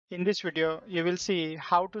In this video, you will see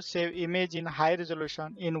how to save image in high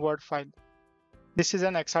resolution in Word file. This is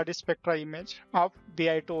an XRD spectra image of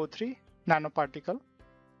Bi2O3 nanoparticle.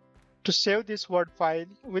 To save this Word file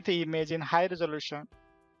with the image in high resolution,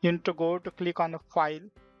 you need to go to click on the file.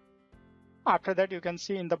 After that, you can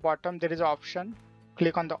see in the bottom there is an option.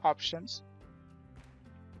 Click on the options.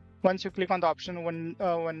 Once you click on the option,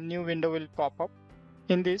 one new window will pop up.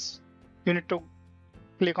 In this, you need to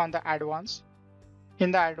click on the advanced. In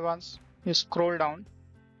the advanced, you scroll down.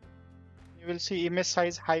 You will see image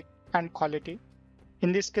size, height, and quality.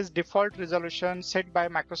 In this case, default resolution set by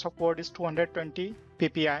Microsoft Word is 220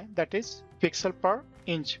 ppi, that is pixel per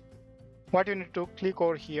inch. What you need to click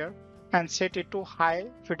over here and set it to high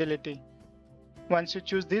fidelity. Once you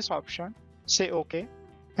choose this option, say OK,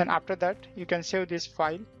 and after that you can save this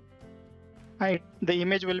file. The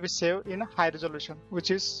image will be saved in a high resolution, which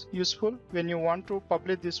is useful when you want to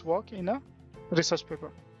publish this work in a research paper.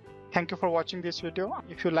 Thank you for watching this video.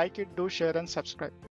 If you like it, do share and subscribe.